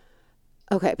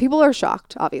 Okay, people are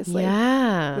shocked, obviously.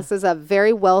 Yeah. This is a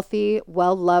very wealthy,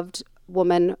 well-loved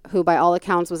woman who, by all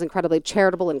accounts, was incredibly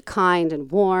charitable and kind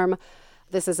and warm.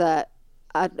 This is at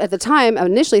the time,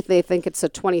 initially they think it's a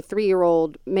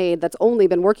 23-year-old maid that's only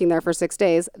been working there for 6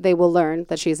 days. They will learn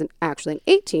that she's actually an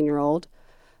 18-year-old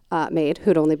maid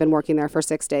who'd only been working there for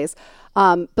 6 days.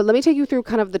 But let me take you through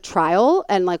kind of the trial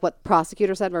and like what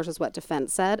prosecutor said versus what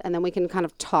defense said, and then we can kind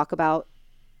of talk about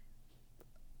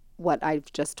what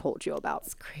I've just told you about.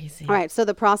 It's crazy. All right, so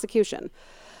the prosecution.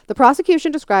 The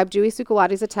prosecution described Dewey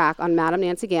Sukawati's attack on Madam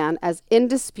Nancy Gann as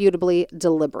indisputably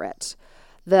deliberate.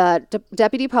 The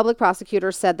deputy public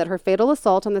prosecutor said that her fatal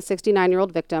assault on the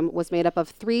 69-year-old victim was made up of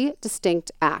 3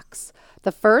 distinct acts.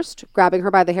 The first, grabbing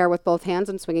her by the hair with both hands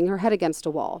and swinging her head against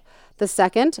a wall. The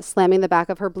second, slamming the back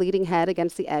of her bleeding head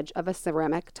against the edge of a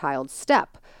ceramic tiled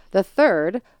step. The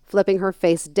third, flipping her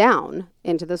face down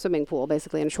into the swimming pool,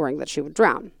 basically ensuring that she would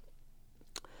drown.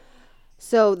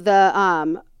 So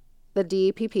the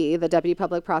DPP, the deputy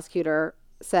public prosecutor,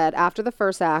 said after the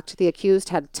first act, the accused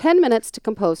had 10 minutes to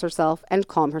compose herself and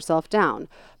calm herself down.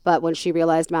 But when she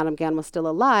realized Madam Gann was still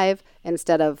alive,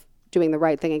 instead of doing the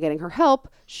right thing and getting her help,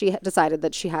 she decided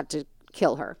that she had to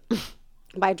kill her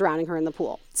by drowning her in the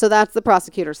pool. So that's the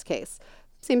prosecutor's case.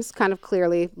 Seems kind of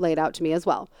clearly laid out to me as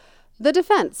well. The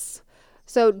defense.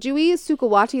 So Dewey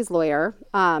Sukawati's lawyer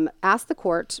asked the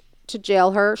court to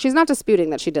jail her. She's not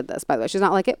disputing that she did this, by the way. She's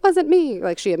not like, it wasn't me.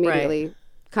 Like she immediately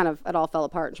kind of, it all fell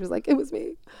apart. And she was like, it was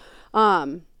me.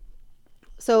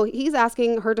 So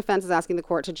her defense is asking the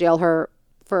court to jail her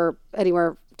for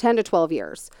anywhere 10 to 12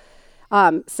 years.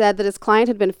 Said that his client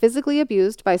had been physically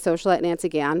abused by socialite Nancy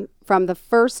Gann from the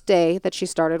first day that she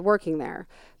started working there.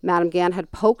 Madam Gann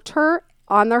had poked her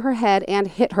on her head and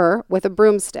hit her with a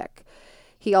broomstick.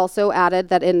 He also added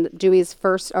that in Dewey's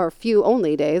first or few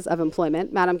only days of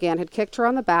employment, Madam Gann had kicked her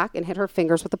on the back and hit her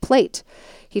fingers with a plate.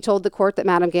 He told the court that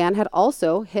Madam Gann had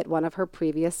also hit one of her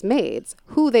previous maids,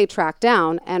 who they tracked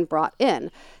down and brought in.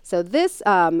 So this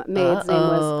maid's name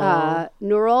was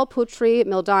Nurul Putri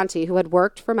Mildanti, who had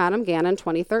worked for Madam Gann in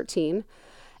 2013.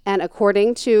 And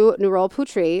according to Nurul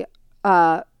Putri,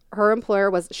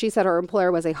 she said her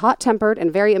employer was a hot-tempered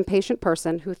and very impatient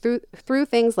person who threw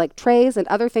things like trays and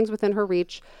other things within her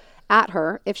reach at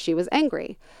her if she was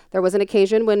angry. There was an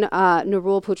occasion when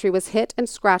Nurul Putri was hit and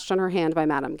scratched on her hand by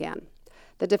Madam Gann.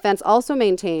 The defense also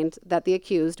maintained that the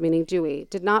accused, meaning Dewey,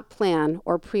 did not plan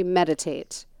or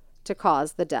premeditate to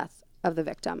cause the death of the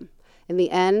victim. In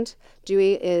the end,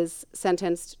 Dewey is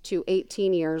sentenced to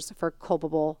 18 years for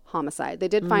culpable homicide. They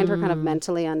did find her kind of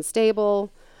mentally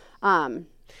unstable.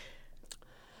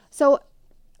 So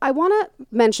I want to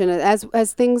mention,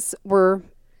 as things were,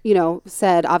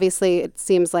 said, obviously it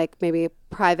seems like maybe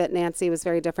private Nancy was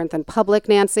very different than public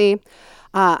Nancy.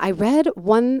 I read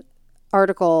one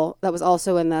article that was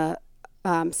also in the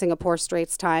Singapore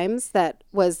Straits Times that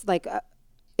was like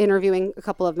interviewing a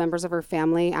couple of members of her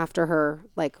family after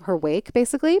her wake,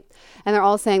 basically. And they're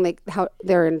all saying like how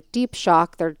they're in deep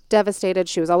shock. They're devastated.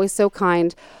 She was always so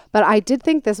kind. But I did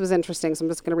think this was interesting. So I'm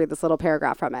just going to read this little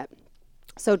paragraph from it.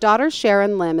 So daughter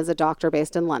Sharon Lim is a doctor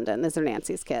based in London. These are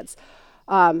Nancy's kids.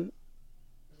 And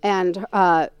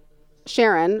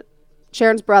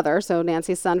Sharon's brother, so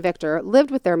Nancy's son Victor,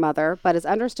 lived with their mother, but is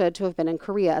understood to have been in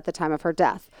Korea at the time of her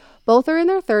death. Both are in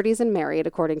their 30s and married,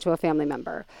 according to a family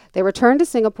member. They returned to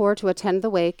Singapore to attend the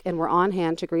wake and were on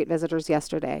hand to greet visitors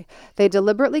yesterday. They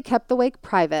deliberately kept the wake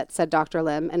private, said Dr.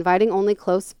 Lim, inviting only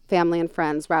close family and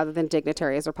friends rather than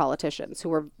dignitaries or politicians, who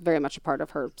were very much a part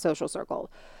of her social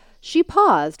circle. She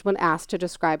paused when asked to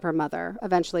describe her mother,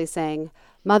 eventually saying,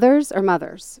 "Mothers are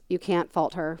mothers. You can't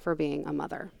fault her for being a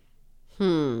mother."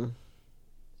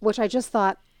 Which I just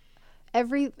thought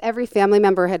every family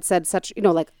member had said such,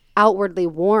 like outwardly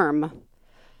warm.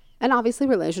 And obviously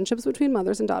relationships between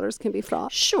mothers and daughters can be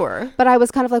fraught. Sure. But I was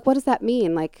kind of like, what does that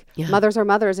mean? Like, mothers are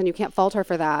mothers and you can't fault her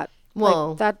for that.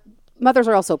 Well, like, mothers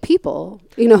are also people,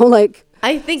 like.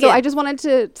 I think so. I just wanted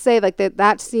to say like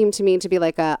that seemed to me to be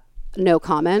like a no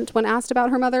comment when asked about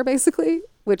her mother, basically,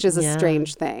 which is a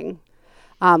strange thing.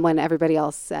 When everybody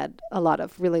else said a lot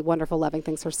of really wonderful, loving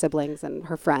things, her siblings and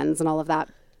her friends and all of that.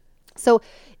 So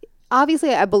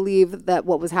obviously I believe that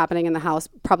what was happening in the house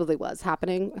probably was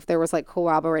happening if there was like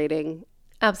corroborating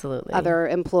absolutely other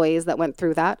employees that went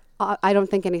through that. I don't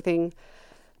think anything,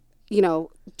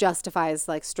 justifies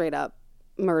like straight up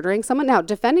murdering someone. Now,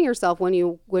 defending yourself when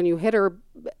you hit her,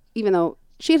 even though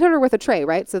she had hit her with a tray,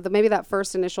 right? So maybe that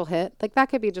first initial hit, like that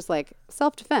could be just like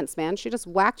self-defense, man. She just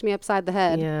whacked me upside the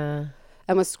head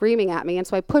and was screaming at me. And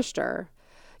so I pushed her,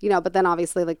 but then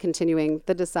obviously like continuing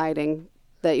the deciding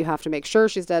that you have to make sure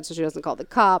she's dead so she doesn't call the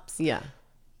cops.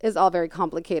 Is all very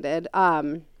complicated.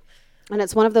 And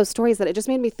it's one of those stories that it just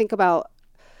made me think about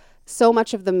so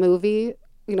much of the movie,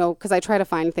 because I try to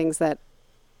find things that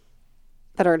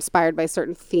are inspired by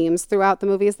certain themes throughout the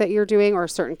movies that you're doing or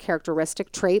certain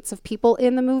characteristic traits of people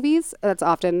in the movies. That's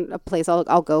often a place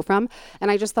I'll go from.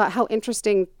 And I just thought how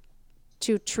interesting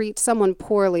to treat someone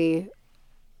poorly.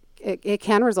 It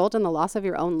can result in the loss of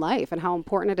your own life, and how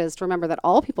important it is to remember that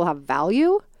all people have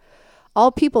value.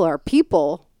 All people are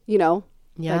people,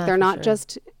 like they're not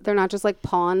just like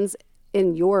pawns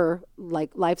in your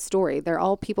like life story. They're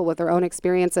all people with their own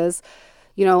experiences.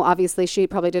 Obviously she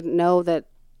probably didn't know that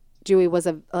Dewey was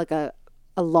a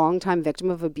long-time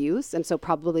victim of abuse, and so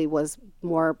probably was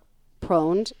more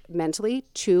prone mentally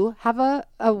to have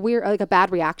a weird, like a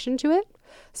bad reaction to it,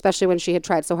 especially when she had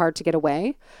tried so hard to get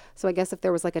away. So I guess if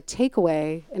there was like a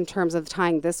takeaway in terms of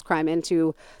tying this crime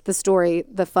into the story,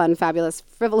 the fun, fabulous,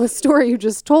 frivolous story you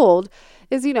just told,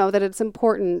 is, that it's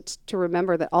important to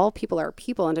remember that all people are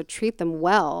people and to treat them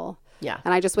well. Yeah.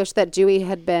 And I just wish that Dewey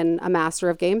had been a master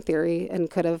of game theory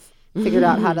and could have figured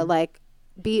out how to like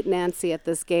beat Nancy at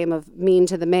this game of mean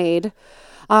to the maid.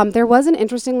 There was an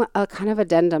interesting kind of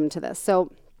addendum to this.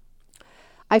 So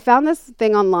I found this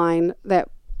thing online that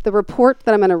the report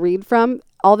that I'm going to read from,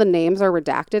 all the names are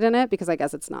redacted in it because I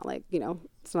guess it's not like,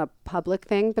 it's not a public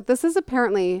thing. But this is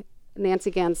apparently Nancy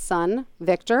Gann's son,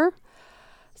 Victor.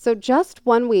 So just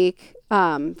 1 week,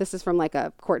 this is from like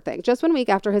a court thing, just 1 week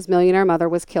after his millionaire mother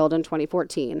was killed in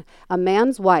 2014, a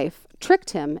man's wife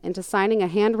tricked him into signing a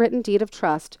handwritten deed of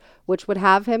trust, which would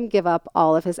have him give up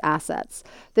all of his assets.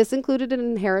 This included an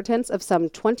inheritance of some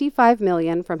 $25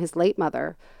 million from his late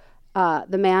mother.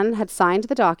 The man had signed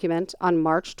the document on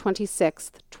March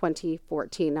 26th,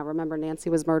 2014. Now remember, Nancy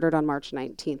was murdered on March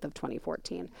 19th of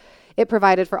 2014. It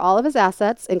provided for all of his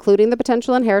assets, including the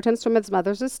potential inheritance from his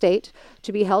mother's estate,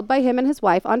 to be held by him and his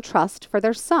wife on trust for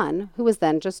their son, who was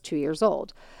then just 2 years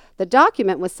old. The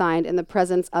document was signed in the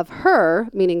presence of her,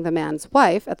 meaning the man's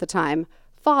wife at the time,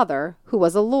 father, who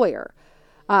was a lawyer.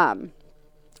 But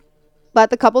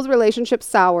the couple's relationship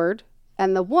soured,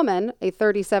 and the woman, a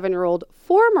 37-year-old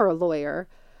former lawyer,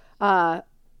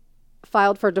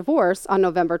 filed for divorce on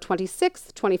November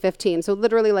 26th, 2015. So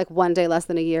literally like 1 day less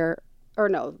than a year. Or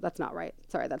no, that's not right.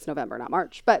 Sorry, that's November, not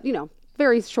March. But,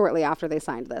 very shortly after they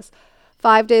signed this.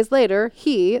 5 days later,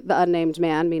 he, the unnamed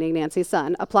man, meaning Nancy's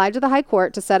son, applied to the High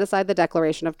Court to set aside the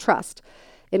declaration of trust.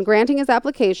 In granting his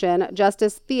application,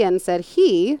 Justice Thean said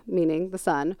he, meaning the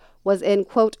son, was in,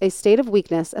 quote, a state of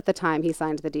weakness at the time he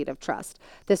signed the deed of trust.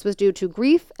 This was due to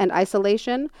grief and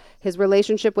isolation, his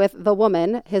relationship with the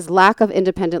woman, his lack of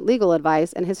independent legal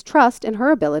advice, and his trust in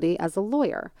her ability as a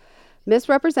lawyer.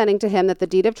 Misrepresenting to him that the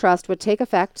deed of trust would take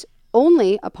effect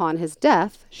only upon his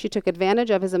death, she took advantage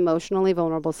of his emotionally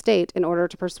vulnerable state in order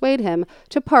to persuade him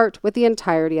to part with the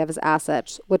entirety of his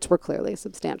assets, which were clearly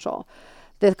substantial.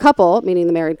 The couple, meaning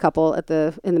the married couple in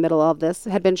the middle of this,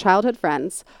 had been childhood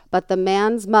friends, but the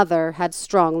man's mother had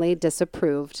strongly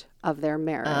disapproved of their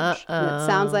marriage. And it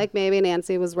sounds like maybe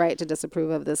Nancy was right to disapprove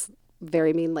of this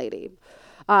very mean lady.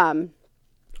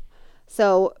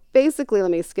 So basically,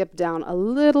 let me skip down a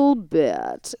little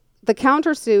bit. The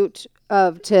countersuit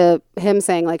to him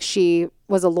saying like she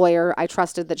was a lawyer, I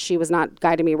trusted that she was not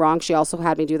guiding me wrong. She also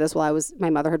had me do this while my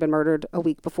mother had been murdered a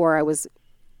week before. I was,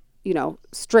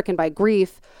 stricken by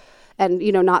grief and,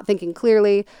 not thinking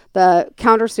clearly. The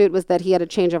countersuit was that he had a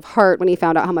change of heart when he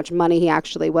found out how much money he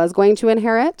actually was going to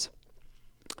inherit.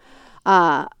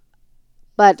 But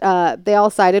they all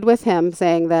sided with him,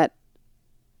 saying that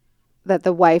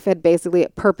the wife had basically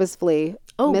purposefully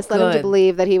misled him to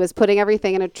believe that he was putting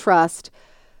everything in a trust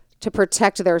to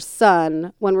protect their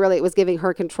son, when really it was giving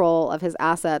her control of his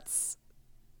assets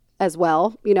as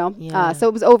well, So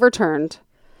it was overturned,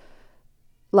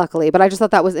 luckily. But I just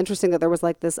thought that was interesting that there was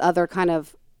like this other kind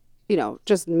of,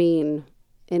 just mean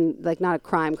in like not a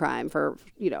crime for,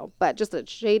 but just a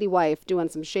shady wife doing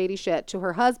some shady shit to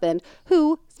her husband,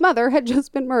 whose mother had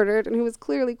just been murdered and who was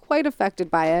clearly quite affected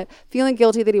by it, feeling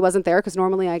guilty that he wasn't there because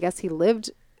normally I guess he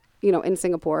lived, in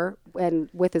Singapore and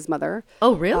with his mother.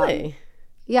 Oh, really?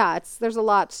 Yeah, there's a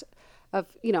lot of,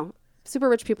 super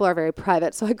rich people are very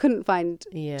private, so I couldn't find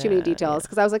too many details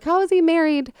because I was like, how is he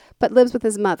married but lives with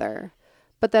his mother?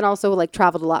 But then also like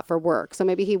traveled a lot for work. So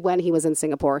maybe when he was in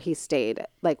Singapore, he stayed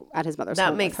like at his mother's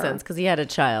home. That makes sense because he had a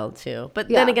child too. But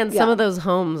then again, some of those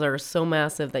homes are so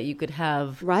massive that you could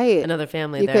have another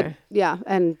family there.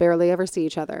 And barely ever see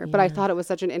each other. But I thought it was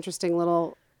such an interesting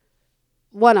little,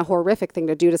 a horrific thing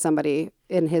to do to somebody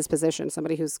in his position,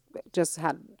 somebody who's just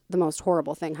had the most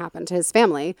horrible thing happen to his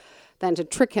family, than to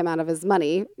trick him out of his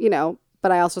money,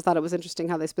 But I also thought it was interesting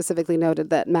how they specifically noted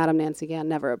that Madame Nancy Gann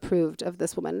never approved of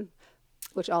this woman,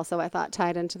 which also I thought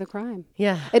tied into the crime.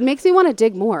 Yeah. It makes me want to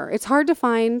dig more. It's hard to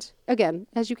find, again,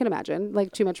 as you can imagine,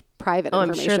 like too much private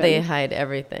information. I'm sure they hide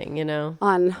everything,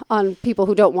 On people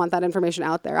who don't want that information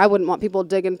out there. I wouldn't want people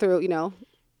digging through,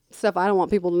 stuff I don't want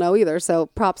people to know either. So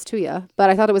props to you. But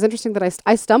I thought it was interesting that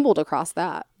I stumbled across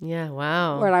that. Yeah,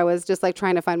 wow. Where I was just like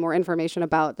trying to find more information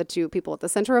about the two people at the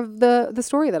center of the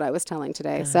story that I was telling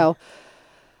today. God. So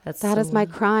that is my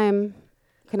crime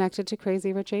connected to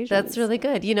Crazy Rich Asians. That's really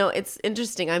good. It's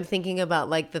interesting. I'm thinking about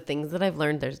like the things that I've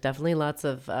learned. There's definitely lots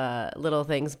of little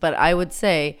things, but I would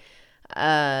say,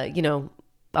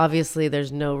 obviously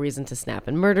there's no reason to snap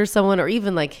and murder someone or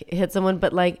even like hit someone,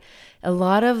 but like a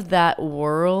lot of that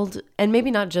world, and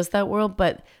maybe not just that world,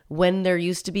 but when there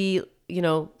used to be,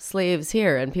 slaves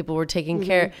here and people were taking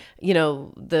care,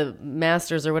 the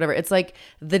masters or whatever, it's like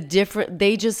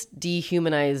they just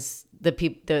dehumanize the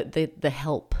people, the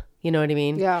help, you know what I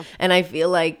mean? Yeah. And I feel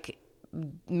like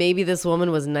maybe this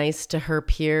woman was nice to her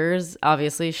peers.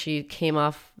 Obviously she came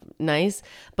off nice,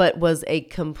 but was a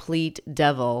complete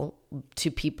devil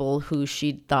to people who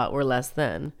she thought were less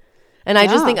than. And I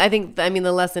think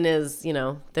the lesson is,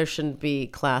 there shouldn't be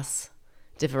class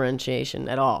differentiation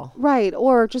at all. Right.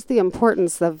 Or just the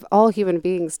importance of all human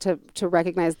beings to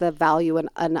recognize the value in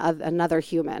another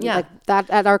human. Yeah. Like that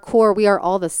at our core, we are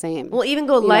all the same. Well, even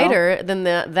go lighter than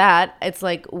that. It's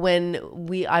like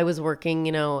when I was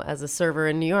working, as a server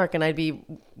in New York, and I'd be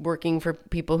working for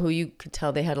people who you could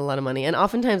tell they had a lot of money. And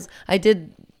oftentimes I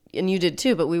did, and you did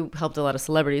too, but we helped a lot of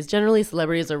celebrities. Generally,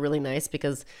 celebrities are really nice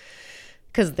because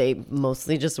they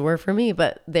mostly just work for me,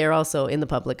 but they're also in the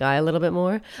public eye a little bit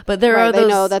more. But there are those, they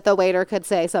know that the waiter could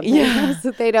say something. Yeah.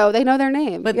 they know their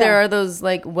name. But there are those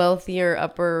like wealthier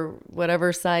upper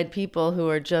whatever side people who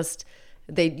are just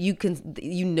they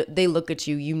look at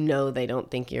you, they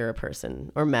don't think you're a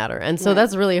person or matter. And so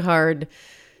that's really hard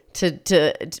to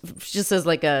just as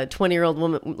like a 20-year-old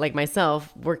woman like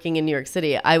myself working in New York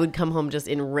City, I would come home just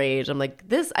enraged. I'm like,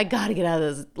 I got to get out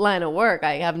of this line of work.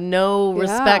 I have no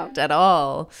respect at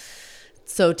all.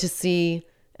 So to see,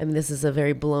 this is a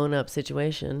very blown up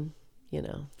situation,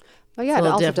 Well, yeah, it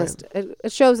also just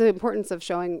it shows the importance of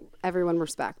showing everyone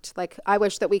respect. Like I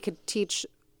wish that we could teach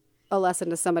a lesson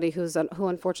to somebody who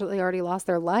unfortunately already lost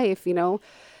their life,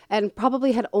 and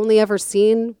probably had only ever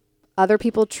seen other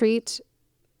people treat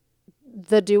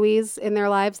the Deweys in their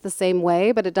lives the same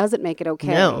way, but it doesn't make it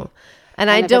okay. No. And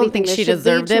I don't think she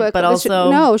deserved it, but also...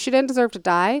 No, she didn't deserve to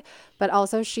die, but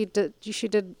also she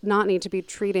did not need to be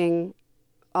treating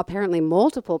apparently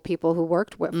multiple people who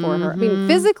worked for her. I mean,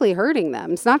 physically hurting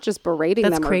them. It's not just berating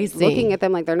them crazy. Or looking at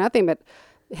them like they're nothing, but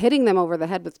hitting them over the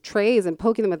head with trays and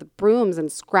poking them with brooms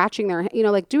and scratching their,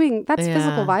 that's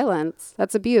physical violence.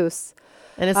 That's abuse.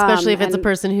 And especially if it's a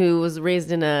person who was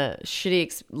raised in a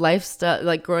shitty lifestyle,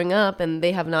 like growing up, and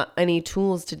they have not any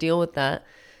tools to deal with that,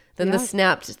 then the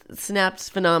snapped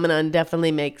phenomenon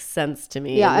definitely makes sense to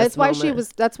me. Yeah, that's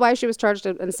why she was charged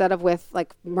instead of with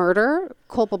like murder,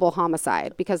 culpable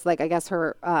homicide, because like I guess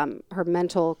her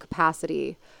mental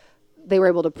capacity, they were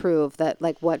able to prove that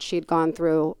like what she'd gone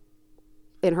through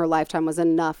in her lifetime was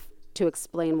enough to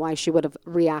explain why she would have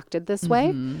reacted this way.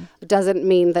 It doesn't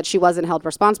mean that she wasn't held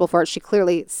responsible for it. She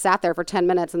clearly sat there for 10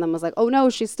 minutes and then was like, oh no,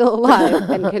 she's still alive,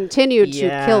 and continued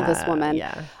to kill this woman.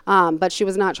 Yeah. But she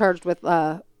was not charged with,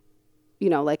 something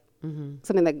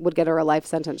that would get her a life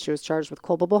sentence. She was charged with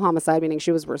culpable homicide, meaning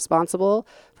she was responsible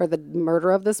for the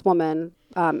murder of this woman,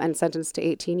 and sentenced to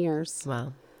 18 years.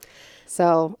 Wow.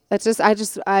 So it's just,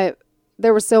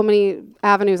 there were so many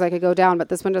avenues I could go down, but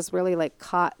this one just really like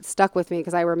stuck with me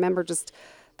because I remember just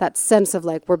that sense of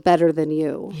like, we're better than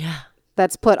you. Yeah.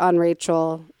 That's put on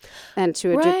Rachel, and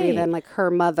to a degree Right. then like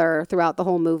her mother throughout the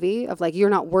whole movie of like,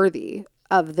 you're not worthy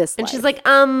of this And life. she's like,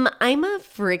 I'm a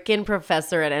freaking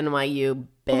professor at NYU,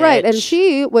 bitch. Right. And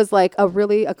she was like a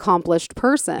really accomplished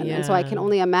person. And so I can Yeah.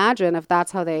 only imagine if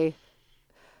that's how they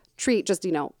treat just,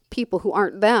 people who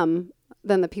aren't them,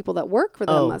 then the people that work for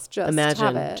them must just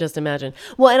have it. Just imagine.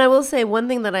 Well, and I will say one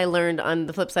thing that I learned on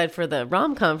the flip side for the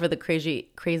rom-com, for the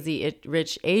crazy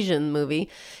rich Asian movie,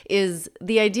 is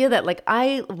the idea that like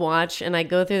I watch and I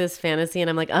go through this fantasy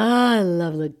and I'm like, I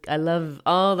love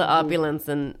all the opulence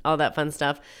and all that fun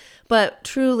stuff. But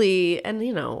truly, and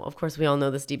of course we all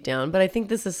know this deep down, but I think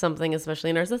this is something, especially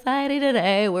in our society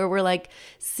today, where we're like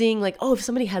seeing like, oh, if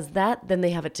somebody has that, then they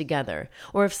have it together.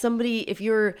 Or if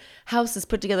your house is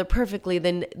put together perfectly,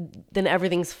 then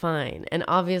everything's fine. And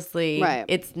obviously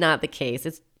it's not the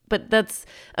case. But that's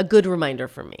a good reminder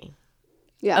for me.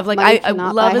 Yeah. Of like,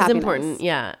 love is important.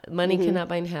 Yeah. Money cannot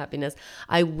buy happiness.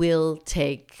 I will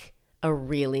take a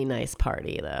really nice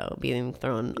party though, being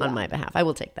thrown on my behalf. I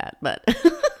will take that, but...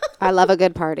 I love a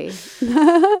good party.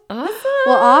 Awesome.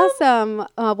 Well, awesome.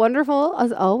 Wonderful,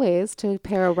 as always, to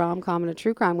pair a rom-com and a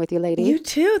true crime with you, lady. You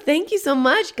too. Thank you so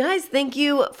much, guys. Thank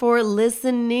you for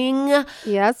listening.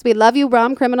 Yes, we love you,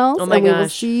 rom criminals. Oh my and we will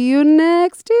gosh. see you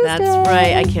next Tuesday. That's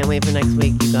right. I can't wait for next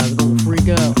week. You guys are going to freak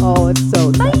out. Oh, it's so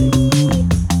exciting.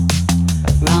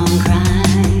 Wrong crime.